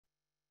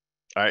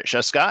All right,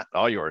 Chef Scott,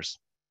 all yours.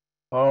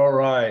 All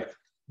right,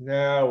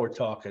 now we're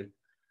talking.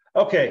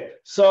 Okay,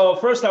 so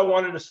first I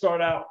wanted to start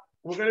out.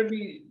 We're going to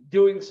be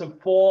doing some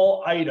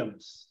fall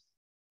items.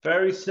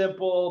 Very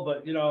simple,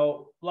 but you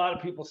know, a lot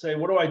of people say,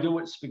 what do I do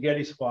with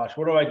spaghetti squash?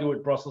 What do I do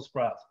with Brussels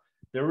sprouts?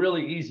 They're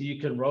really easy. You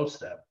can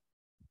roast them.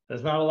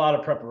 There's not a lot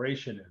of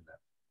preparation in them.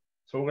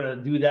 So we're going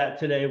to do that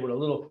today with a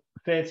little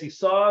fancy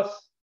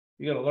sauce.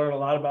 You're going to learn a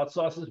lot about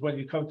sauces when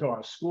you come to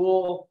our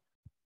school.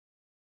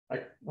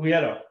 We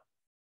had a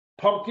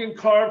pumpkin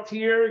carved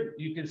here.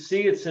 You can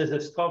see it says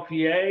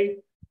Escoffier.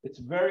 It's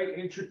very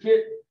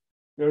intricate.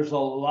 There's a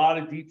lot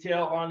of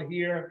detail on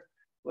here.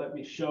 Let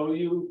me show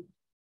you.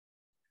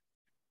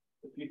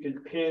 If you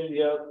can pin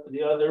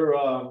the other,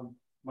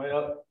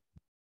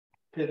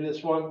 pin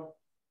this one.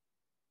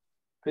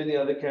 Pin the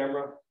other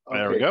camera. Okay.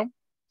 There we go.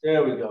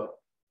 There we go.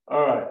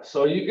 All right.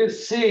 So you can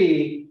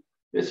see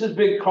this has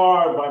been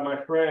carved by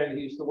my friend.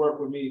 He used to work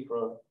with me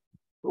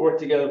we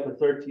worked together for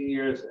 13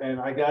 years, and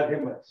I got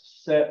him a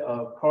set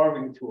of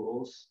carving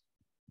tools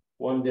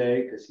one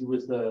day because he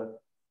was the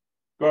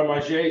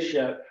Garnishing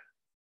chef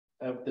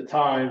at the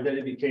time. Then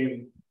he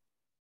became,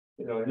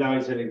 you know, now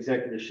he's an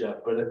executive chef.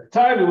 But at the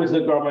time, he was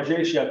the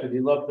Garnishing chef, and he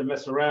loved to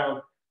mess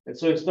around. And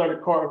so he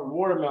started carving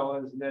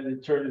watermelons, and then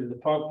it turned into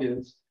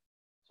pumpkins.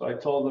 So I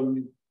told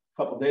him a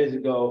couple of days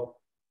ago,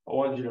 I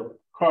wanted you to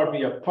carve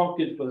me a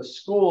pumpkin for the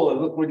school, and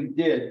look what he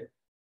did,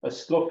 a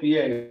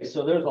Escoffier.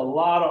 So there's a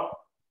lot of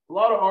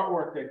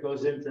artwork that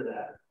goes into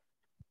that.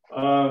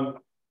 And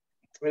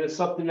it's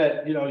something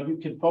that, you know, you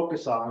can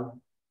focus on,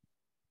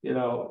 you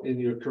know, in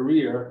your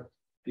career,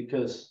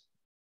 because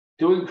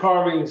doing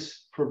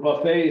carvings for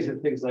buffets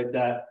and things like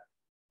that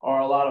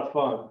are a lot of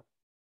fun.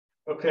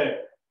 Okay,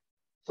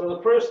 so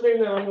the first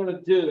thing that I'm going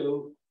to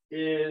do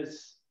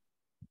is,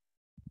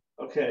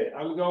 okay,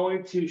 I'm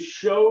going to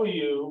show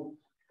you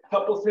a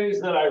couple things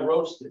that I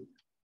roasted.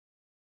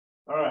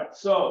 All right,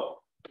 so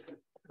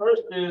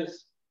first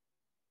is,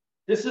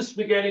 this is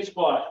spaghetti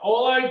squash.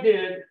 All I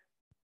did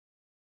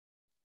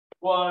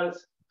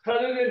was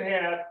cut it in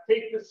half,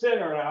 take the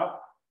center out,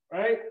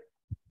 right?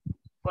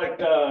 Like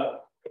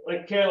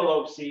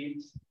cantaloupe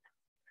seeds.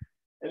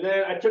 And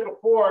then I took a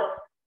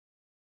fork,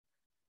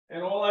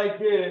 and all I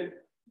did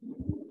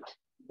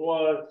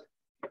was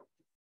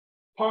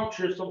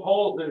puncture some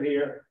holes in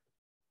here,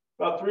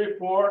 about three or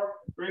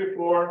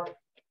four,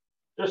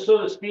 just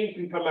so the steam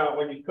can come out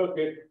when you cook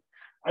it.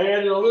 I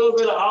added a little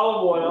bit of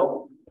olive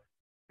oil,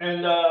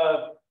 and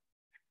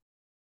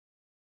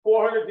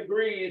 400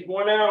 degrees,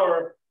 1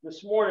 hour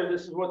this morning.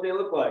 This is what they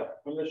look like.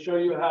 I'm going to show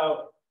you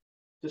how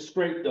to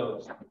scrape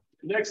those.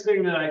 The next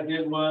thing that I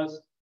did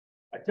was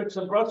I took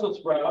some Brussels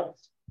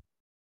sprouts,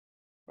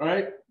 all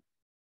right,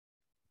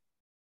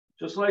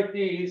 just like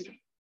these,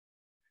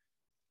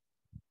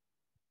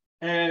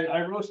 and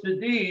I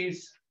roasted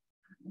these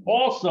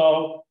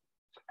also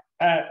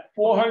at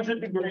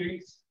 400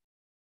 degrees.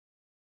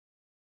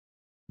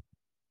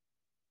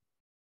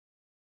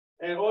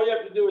 And all you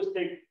have to do is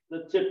take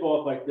the tip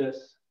off like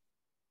this.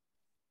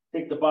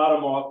 Take the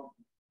bottom off.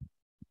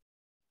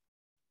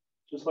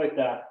 Just like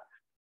that.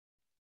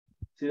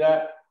 See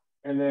that?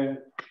 And then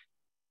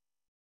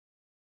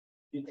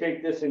you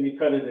take this and you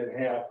cut it in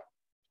half.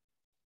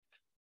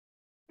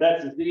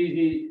 That's as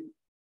easy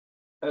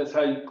as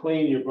how you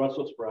clean your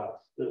Brussels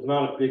sprouts. There's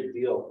not a big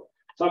deal.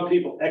 Some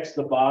people X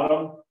the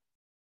bottom,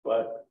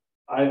 but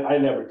I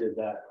never did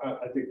that.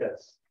 I think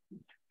that's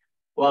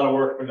a lot of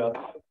work for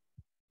nothing.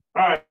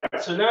 All right,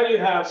 so now you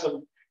have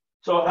some.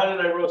 So how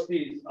did I roast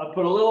these? I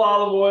put a little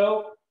olive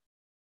oil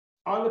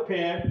on the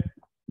pan,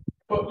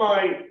 put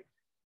my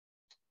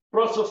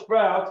Brussels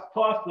sprouts,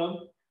 toss them,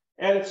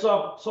 added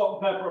salt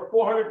and pepper,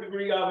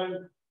 400-degree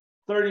oven,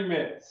 30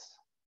 minutes.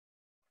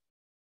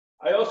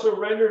 I also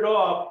rendered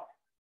off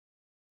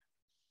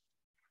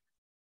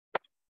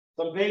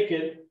some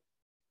bacon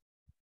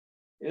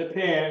in a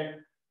pan,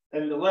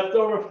 and the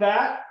leftover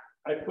fat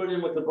I put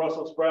in with the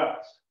Brussels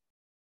sprouts.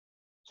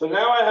 So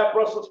now I have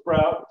Brussels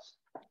sprouts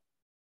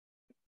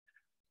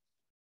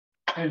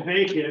and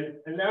bacon,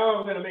 and now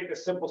I'm going to make a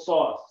simple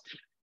sauce.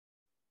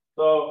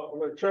 So I'm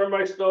going to turn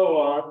my stove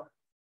on.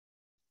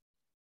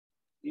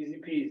 Easy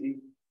peasy.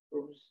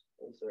 Oops,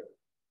 1 second.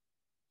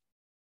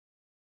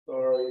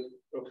 Sorry.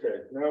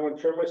 Okay, now I'm going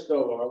to turn my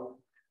stove on.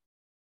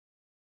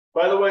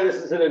 By the way, this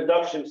is an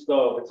induction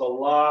stove. It's a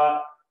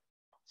lot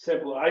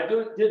simpler. I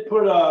did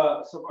put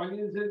some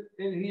onions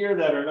in here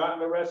that are not in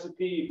the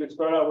recipe. You can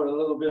start out with a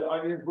little bit of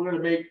onions. We're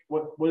going to make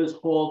what is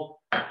called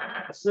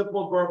a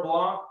simple beurre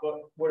blanc, but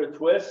with a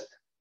twist.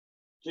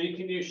 So you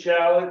can use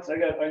shallots. I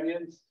got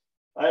onions.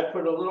 I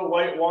put a little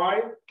white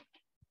wine.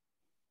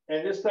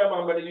 And this time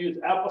I'm going to use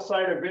apple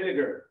cider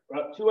vinegar,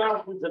 about 2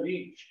 ounces of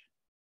each.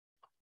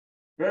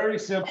 Very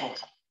simple.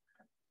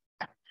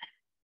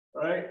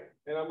 All right.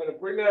 And I'm going to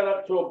bring that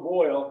up to a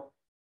boil.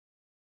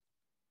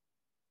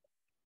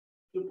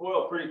 To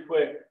boil pretty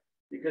quick,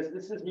 because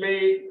this is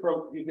made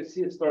from, you can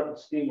see it starting to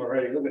steam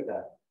already. Look at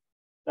that.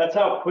 That's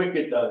how quick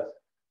it does.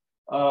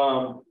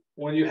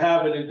 When you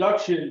have an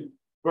induction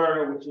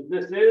burner, which is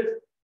this is,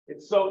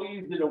 it's so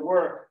easy to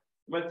work.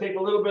 I'm going to take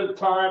a little bit of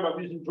thyme. I'm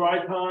using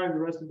dry thyme. The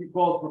recipe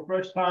calls for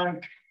fresh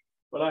thyme,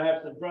 but I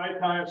have some dry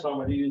thyme, so I'm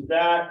going to use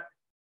that.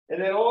 And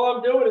then all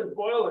I'm doing is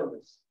boiling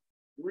this.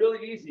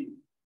 Really easy.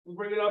 We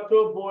bring it up to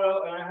a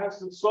boil, and I have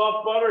some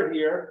soft butter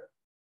here,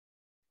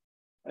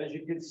 as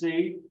you can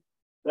see,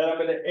 that I'm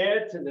going to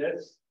add to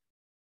this.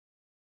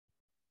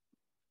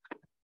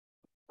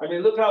 I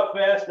mean, look how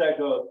fast that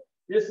goes.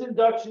 This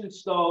induction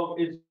stove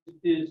is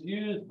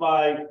used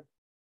by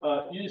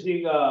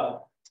using a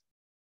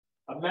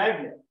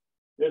magnet.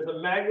 There's a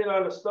magnet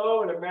on the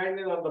stove and a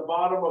magnet on the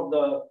bottom of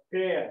the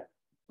pan.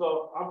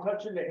 So I'm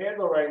touching the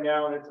handle right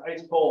now and it's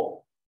ice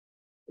cold.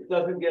 It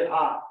doesn't get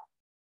hot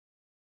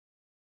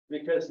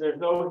because there's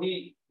no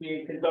heat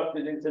being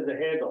conducted into the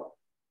handle.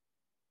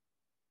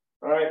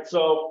 All right,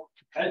 so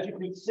as you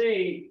can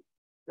see,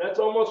 that's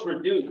almost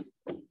reduced.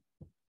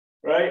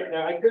 Right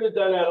now, I could have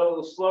done that a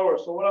little slower.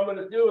 So what I'm going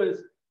to do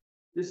is,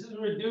 this is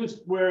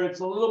reduced where it's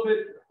a little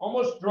bit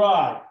almost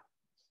dry.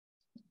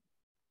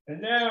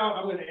 And now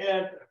I'm going to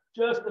add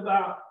just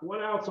about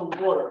 1 ounce of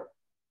water.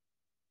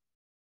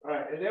 All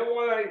right, and then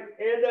when I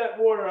add that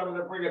water, I'm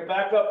going to bring it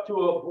back up to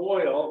a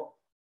boil.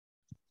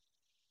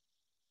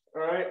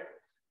 All right,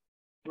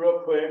 real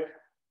quick,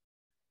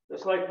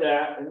 just like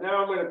that. And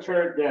now I'm going to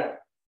turn it down.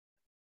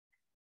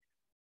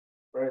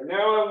 All right,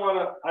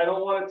 now I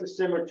don't want it to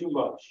simmer too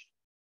much.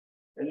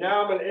 And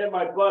now I'm going to add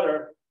my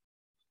butter,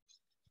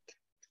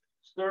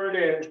 stir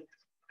it in.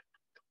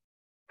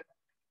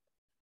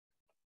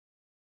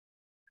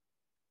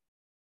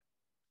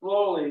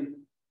 Slowly.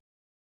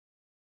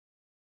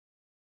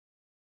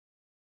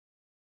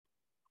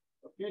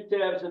 A few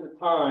tabs at a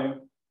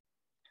time.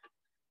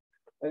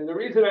 And the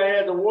reason I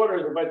add the water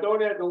is if I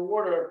don't add the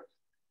water,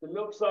 the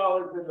milk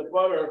solids and the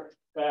butter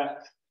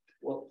fat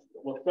will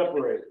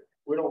separate.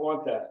 We don't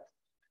want that.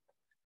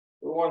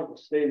 We want it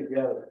to stay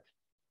together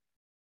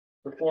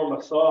to form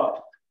a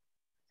sauce.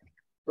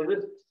 So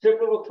this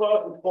typical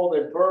sauce is called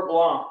a beurre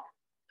blanc.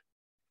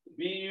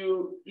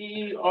 B-U-E-R-R-E-B-L-N-C.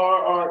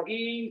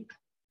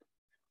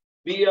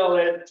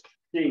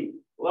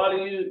 A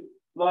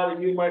lot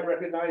of you might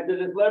recognize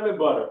it as lemon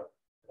butter.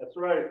 That's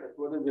right, that's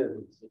what it is.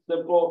 It's a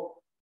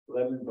simple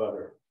lemon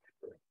butter.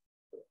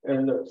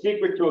 And the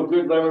secret to a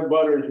good lemon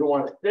butter is you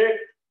want it thick.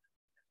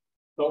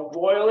 Don't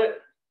boil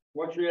it.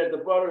 Once you add the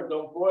butter,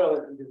 don't boil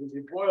it, because if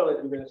you boil it,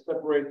 you're going to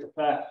separate the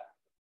fat.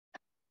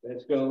 And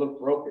it's going to look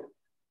broken.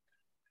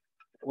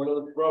 When it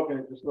looks broken,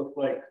 it just looks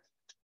like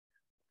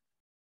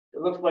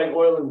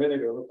oil and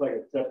vinegar. It looks like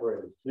it's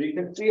separated. So you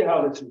can see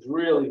how this is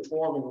really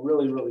forming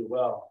really, really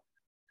well.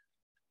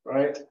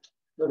 Right?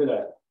 Look at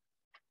that.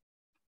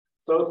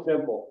 So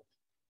simple.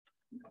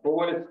 But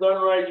when it's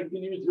done right, you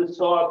can use this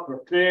sauce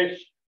for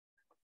fish.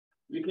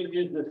 You can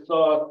use this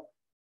sauce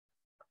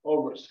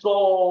over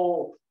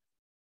sole.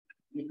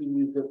 You can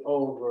use it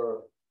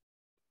over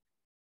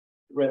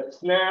red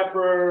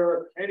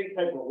snapper, any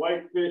type of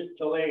whitefish,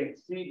 Chilean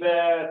sea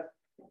bass.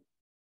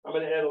 I'm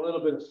going to add a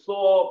little bit of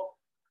salt,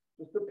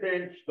 just a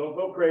pinch, don't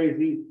go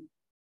crazy.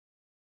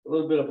 A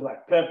little bit of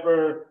black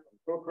pepper,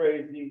 don't go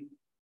crazy.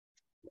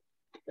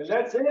 And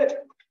that's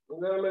it. And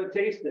then I'm going to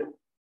taste it.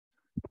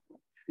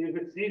 See if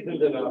it's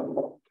seasoned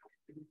enough.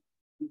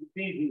 It's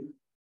easy.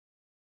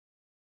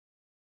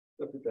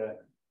 Look at that.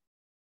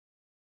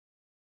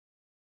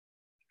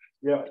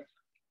 Yeah.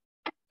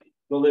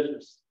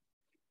 Delicious.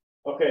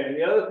 Okay, and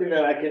the other thing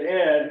that I can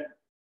add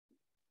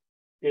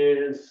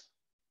is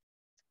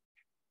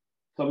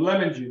some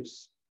lemon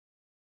juice.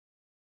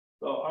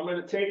 So I'm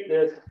going to take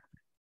this,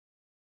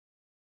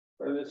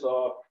 turn this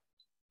off.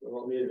 I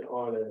don't need it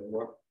on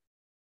anymore.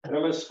 And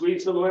I'm going to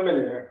squeeze some lemon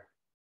in there.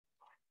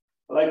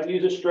 I like to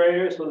use a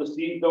strainer so the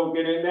seeds don't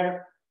get in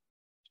there.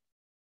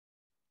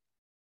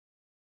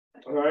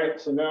 All right,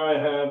 so now I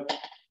have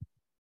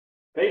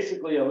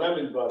basically a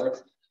lemon butter.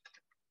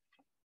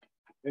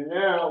 And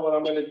now what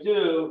I'm going to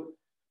do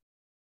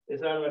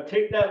is I'm going to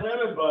take that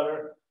lemon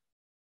butter,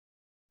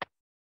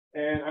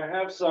 and I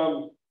have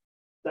some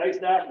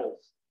diced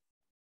apples,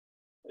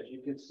 as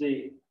you can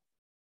see.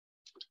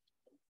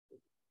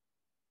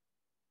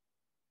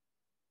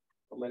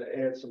 I'm going to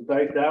add some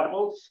diced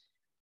apples.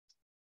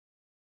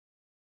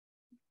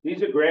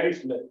 These are Granny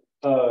Smith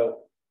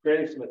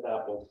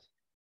apples.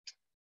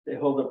 They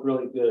hold up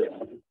really good.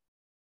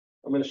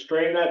 I'm going to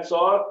strain that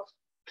sauce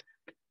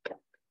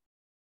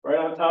right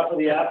on top of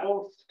the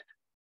apples.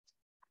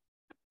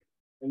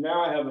 And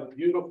now I have a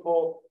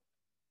beautiful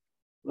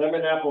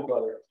lemon apple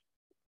butter.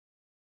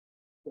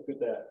 Look at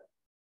that.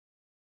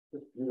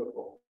 It's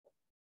beautiful.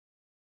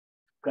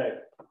 Okay.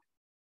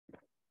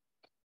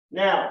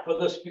 Now for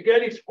the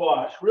spaghetti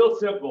squash, real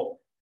simple.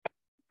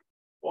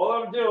 All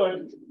I'm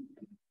doing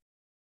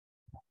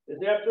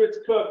is after it's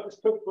cooked, it's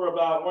cooked for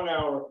about 1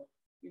 hour.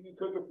 You can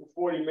cook it for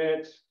 40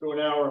 minutes to an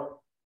hour.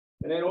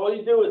 And then all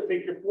you do is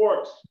take your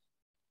forks,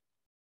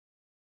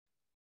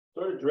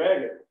 sort of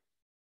drag it.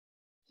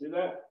 See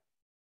that?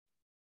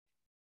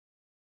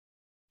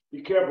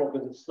 Be careful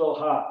because it's still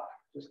hot.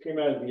 Just came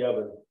out of the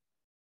oven.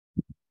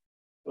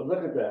 But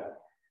look at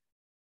that.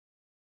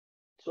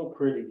 So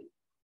pretty.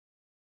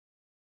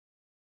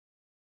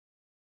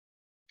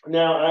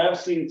 Now, I have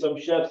seen some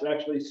chefs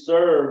actually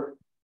serve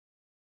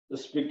the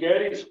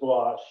spaghetti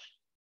squash,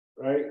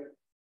 right,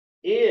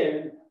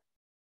 in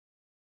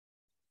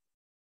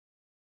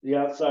the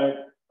outside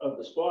of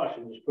the squash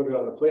and just put it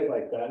on the plate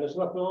like that. There's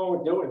nothing wrong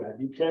with doing that.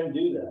 You can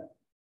do that,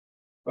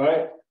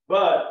 right?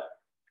 But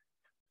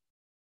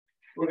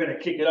we're going to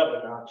kick it up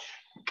a notch.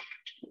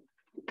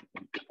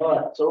 All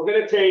right, so we're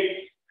going to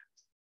take,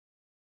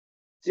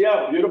 see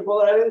how beautiful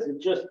that is?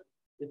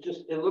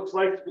 It looks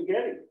like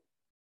spaghetti.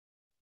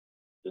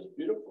 Just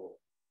beautiful.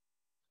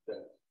 Okay.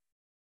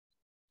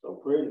 So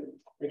pretty.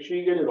 Make sure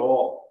you get it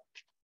all.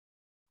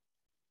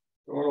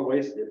 Don't want to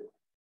waste it.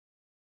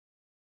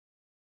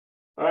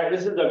 All right,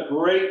 this is a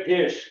great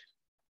dish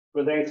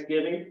for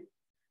Thanksgiving,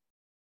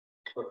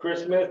 for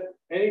Christmas,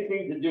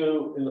 anything to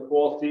do in the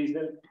fall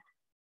season.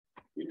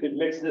 You could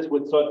mix this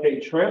with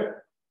sauteed shrimp,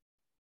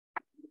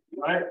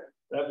 right?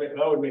 That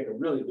would make a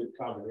really good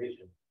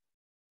combination.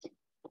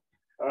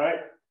 All right.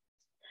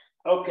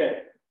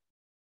 Okay.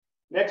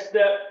 Next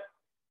step,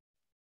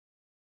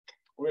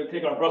 we're going to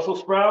take our Brussels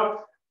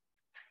sprouts,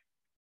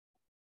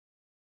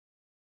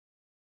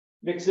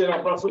 mix in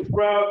our Brussels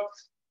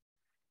sprouts.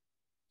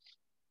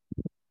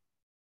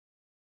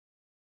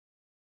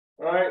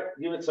 All right,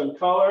 give it some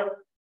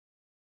color.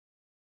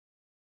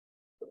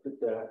 Look at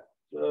that,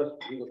 just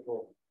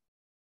beautiful.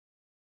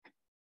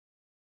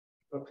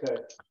 Okay.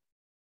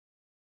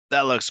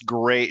 That looks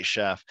great,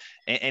 Chef.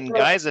 And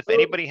guys, if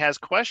anybody has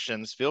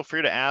questions, feel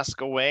free to ask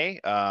away.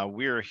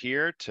 We're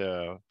here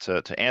to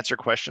answer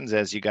questions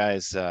as you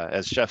guys,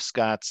 as Chef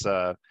Scott's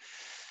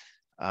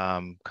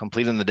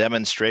completing the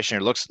demonstration.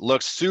 It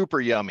looks super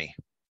yummy.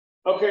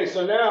 Okay,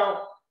 so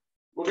now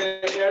we're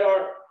going to add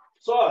our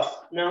sauce.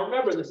 Now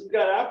remember, this has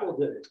got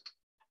apples in it.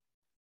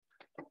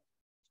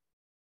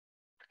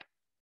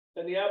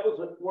 And the apples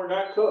were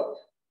not cooked,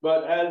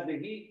 but as the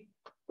heat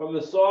from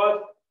the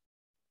sauce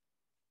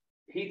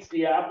heats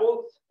the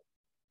apples,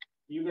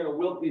 you're going to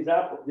wilt these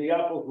apples. The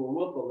apples will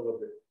wilt a little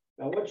bit.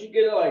 Now, once you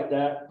get it like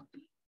that,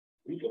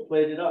 you can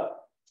plate it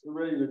up.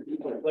 We're ready to do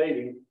the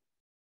plating.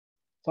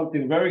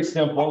 Something very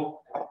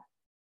simple.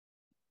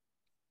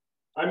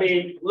 I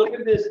mean, look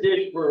at this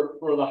dish for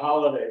the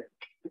holiday.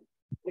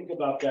 Think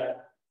about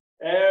that.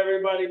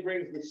 Everybody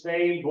brings the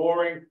same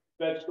boring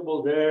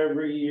vegetables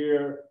every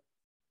year.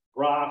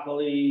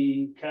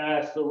 Broccoli,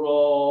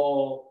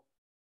 casserole,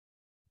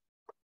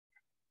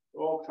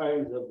 all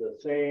kinds of the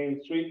same,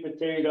 sweet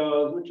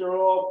potatoes, which are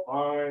all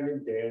fine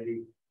and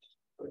dandy.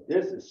 But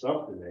this is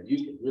something that you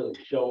can really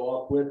show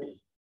off with.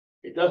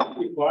 It doesn't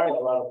require a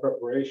lot of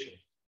preparation.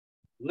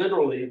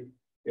 Literally,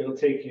 it'll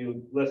take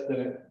you less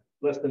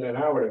than an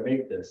hour to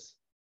make this.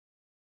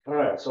 All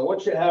right, so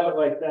once you have it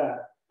like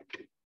that,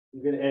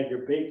 you're going to add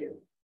your bacon,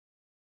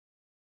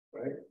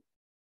 right?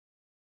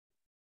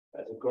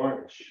 As a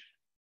garnish.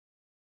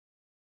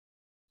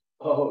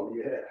 Oh,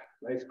 yeah,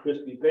 nice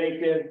crispy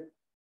bacon.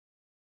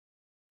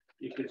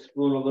 You can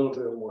spoon a little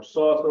bit of more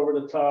sauce over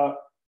the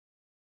top.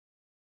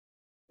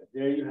 And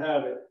there you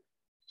have it.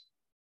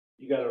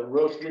 You got a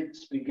roasted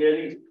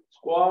spaghetti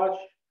squash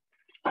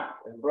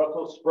and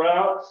Brussels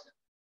sprouts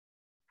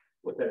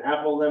with an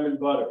apple lemon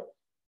butter.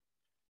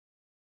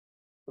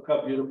 Look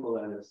how beautiful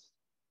that is.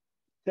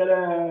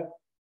 Ta-da!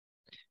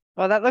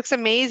 Well, that looks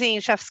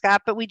amazing, Chef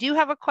Scott, but we do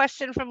have a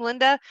question from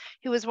Linda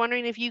who was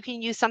wondering if you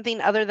can use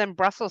something other than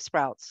Brussels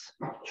sprouts.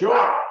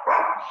 Sure.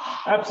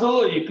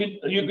 Absolutely.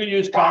 You could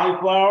use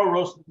cauliflower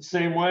roasted the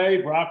same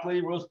way,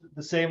 broccoli roasted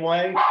the same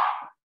way.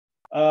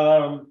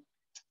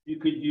 You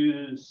could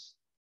use,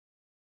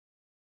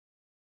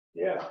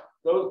 yeah,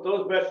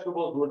 those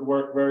vegetables would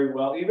work very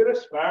well. Even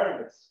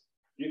asparagus.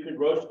 You could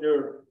roast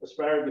your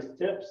asparagus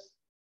tips.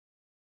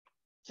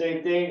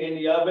 Same thing in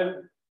the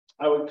oven.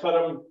 I would cut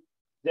them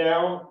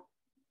down,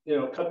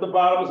 cut the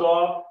bottoms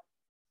off,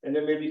 and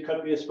then maybe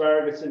cut the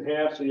asparagus in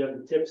half so you have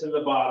the tips and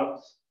the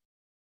bottoms.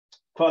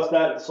 Toss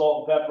that in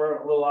salt and pepper,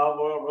 a little olive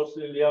oil, roast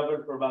it in the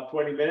oven for about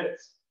 20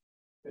 minutes,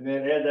 and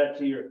then add that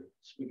to your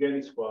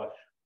spaghetti squash.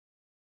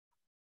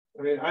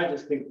 I mean, I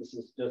just think this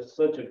is just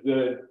such a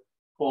good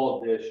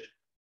fall dish.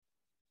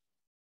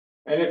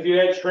 And if you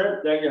add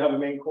shrimp, then you have a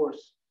main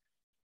course.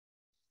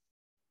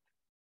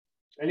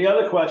 Any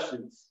other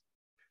questions?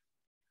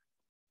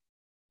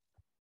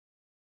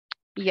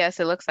 Yes,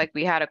 it looks like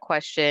we had a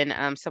question.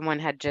 Someone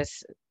had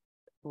just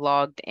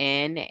logged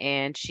in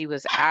and she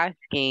was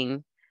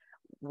asking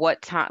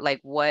what time, like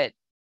what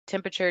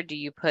temperature do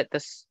you put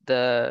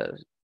the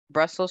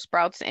Brussels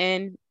sprouts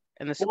in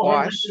the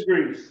squash?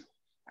 400 degrees.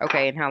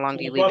 Okay, and how long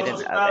do you leave it in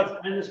the oven?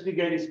 And the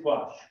spaghetti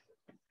squash.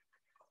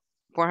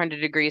 400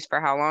 degrees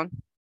for how long?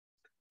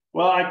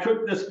 Well, I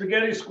cook the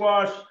spaghetti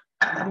squash.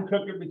 I can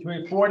cook it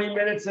between 40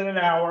 minutes and an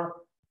hour.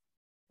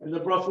 And the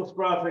Brussels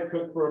sprouts I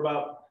cook for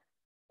about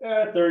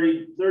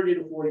 30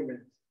 to 40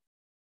 minutes.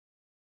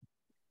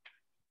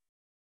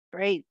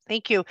 Great,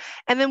 thank you.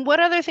 And then what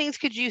other things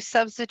could you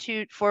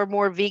substitute for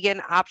more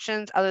vegan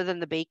options other than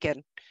the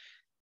bacon?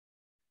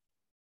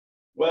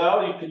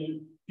 Well,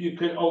 you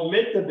can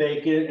omit the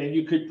bacon and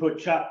you could put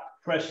chopped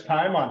fresh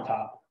thyme on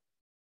top.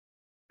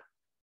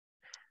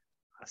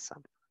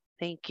 Awesome.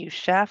 Thank you,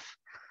 Chef.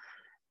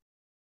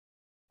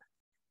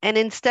 And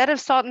instead of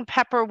salt and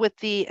pepper with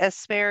the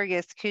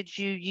asparagus, could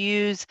you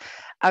use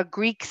a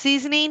Greek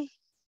seasoning?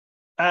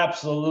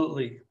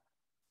 Absolutely.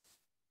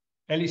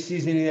 Any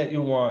seasoning that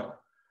you want.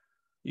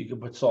 You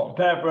could put salt and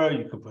pepper.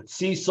 You could put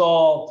sea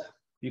salt.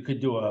 You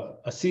could do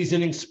a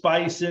seasoning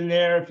spice in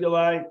there if you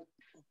like.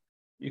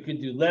 You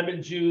could do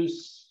lemon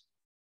juice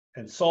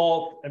and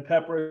salt and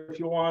pepper if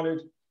you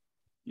wanted.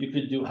 You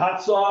could do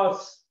hot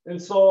sauce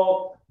and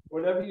salt,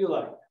 whatever you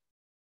like.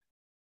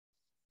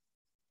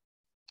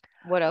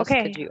 What else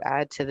could you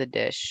add to the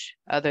dish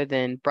other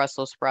than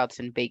Brussels sprouts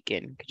and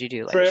bacon? Could you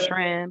do like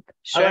shrimp?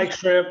 I like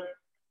shrimp.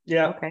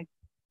 Yeah. Okay.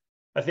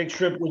 I think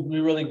shrimp would be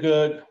really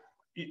good.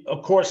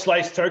 Of course,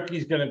 sliced turkey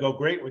is going to go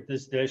great with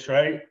this dish,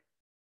 right?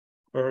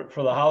 For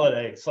the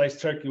holiday.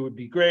 Sliced turkey would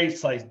be great.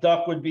 Sliced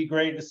duck would be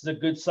great. This is a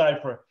good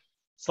side for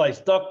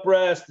sliced duck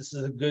breast. This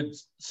is a good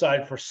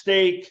side for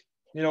steak,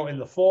 you know, in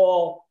the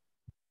fall.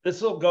 This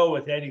will go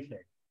with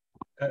anything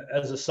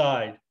as a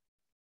side.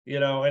 You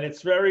know, and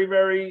it's very,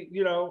 very,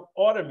 you know,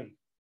 autumny,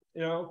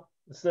 you know,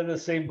 instead of the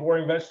same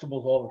boring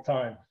vegetables all the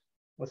time.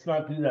 Let's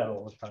not do that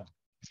all the time.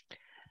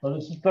 So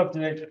this is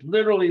something that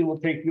literally will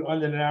take you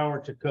under an hour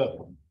to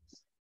cook.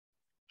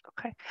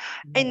 Okay.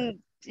 And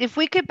if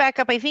we could back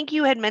up, I think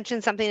you had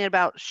mentioned something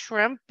about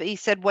shrimp. You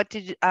said, what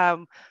did,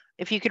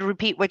 if you could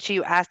repeat what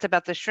you asked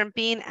about the shrimp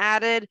being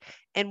added,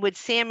 and would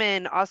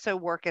salmon also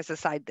work as a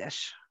side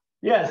dish?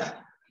 Yes,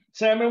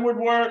 salmon would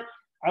work.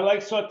 I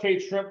like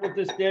sauteed shrimp with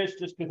this dish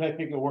just because I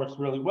think it works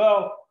really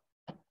well.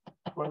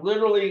 But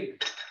literally,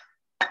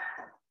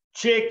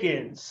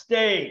 chicken,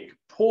 steak,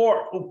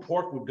 pork. Oh,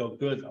 pork would go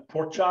good. A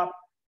pork chop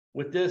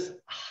with this,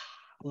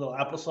 a little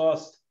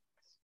applesauce.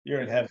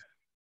 You're in heaven.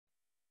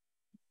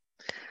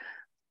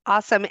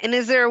 Awesome. And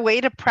is there a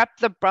way to prep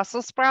the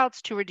Brussels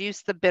sprouts to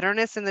reduce the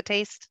bitterness in the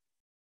taste?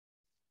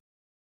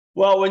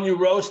 Well, when you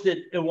roast it,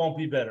 it won't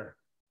be bitter.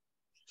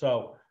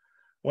 So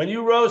when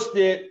you roast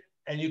it,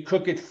 and you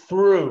cook it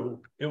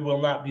through, it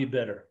will not be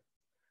bitter.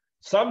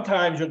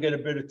 Sometimes you'll get a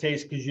bitter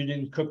taste because you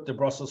didn't cook the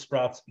Brussels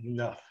sprouts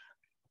enough.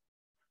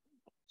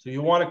 So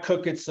you want to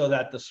cook it so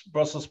that the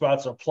Brussels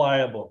sprouts are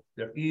pliable.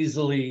 They're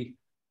easily,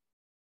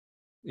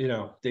 you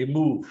know, they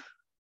move.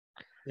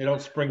 They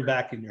don't spring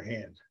back in your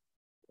hand.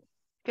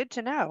 Good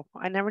to know.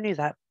 I never knew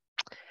that.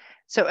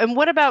 So, and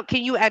what about,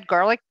 can you add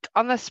garlic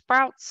on the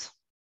sprouts?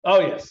 Oh,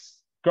 yes.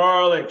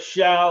 Garlic,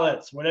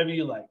 shallots, whatever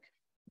you like.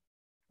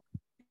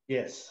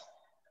 Yes.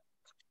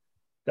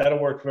 That'll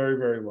work very,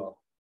 very well.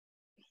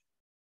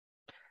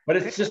 But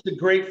it's just a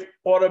great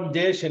autumn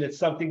dish, and it's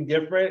something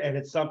different, and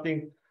it's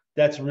something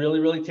that's really,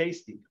 really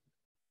tasty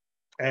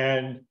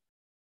and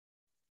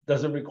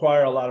doesn't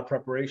require a lot of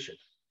preparation.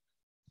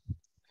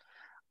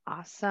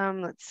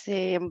 Awesome. Let's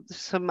see.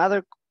 Some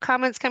other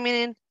comments coming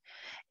in.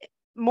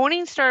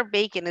 Morningstar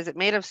bacon, is it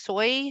made of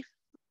soy?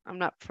 I'm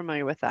not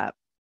familiar with that.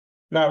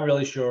 Not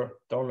really sure.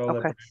 Don't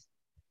know that.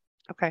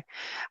 Okay.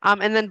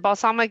 And then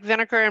balsamic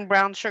vinegar and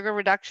brown sugar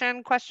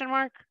reduction, question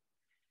mark?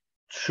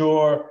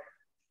 Sure.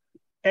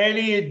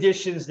 Any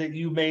additions that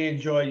you may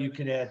enjoy, you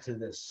can add to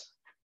this.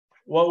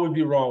 What would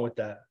be wrong with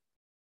that?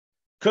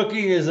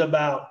 Cooking is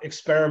about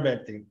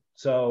experimenting.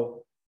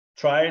 So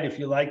try it. If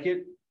you like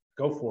it,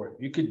 go for it.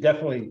 You could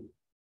definitely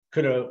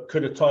could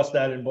have tossed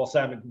that in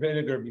balsamic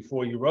vinegar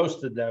before you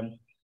roasted them.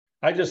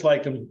 I just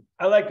like them.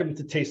 I like them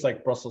to taste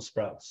like Brussels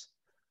sprouts,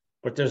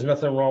 but there's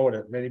nothing wrong with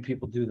it. Many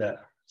people do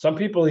that. Some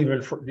people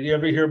even, do you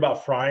ever hear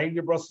about frying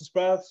your Brussels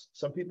sprouts?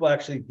 Some people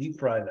actually deep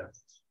fry them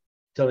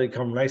until they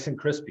come nice and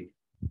crispy.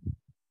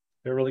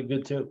 They're really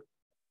good too.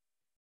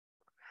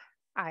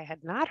 I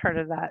had not heard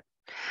of that.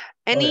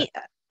 Any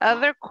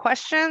other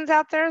questions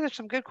out there? There's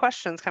some good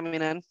questions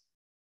coming in.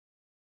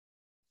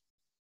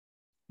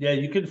 Yeah,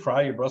 you can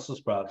fry your Brussels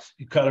sprouts.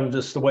 You cut them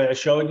just the way I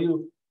showed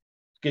you.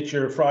 Get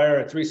your fryer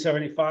at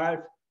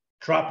 375,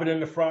 drop it in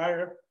the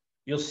fryer.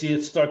 You'll see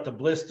it start to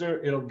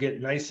blister. It'll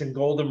get nice and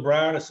golden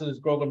brown. As soon as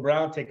golden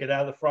brown, take it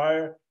out of the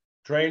fryer,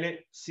 drain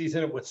it,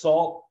 season it with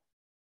salt,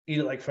 eat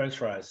it like French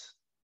fries.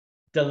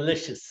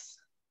 Delicious.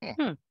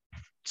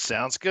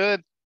 Sounds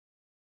good.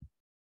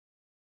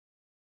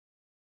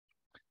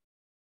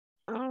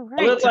 All right.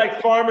 I look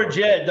like Farmer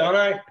Jed, don't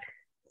I?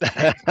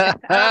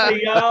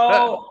 Howdy,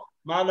 y'all.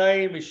 My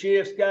name is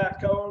Chef Scott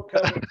Cohen,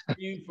 coming to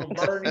you from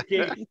Bernie,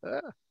 Texas.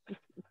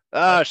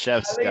 Oh,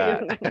 Chef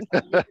Scott.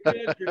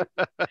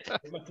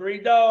 My 3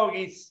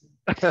 doggies.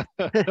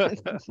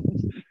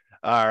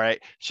 All right.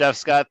 Chef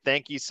Scott,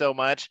 thank you so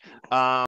much.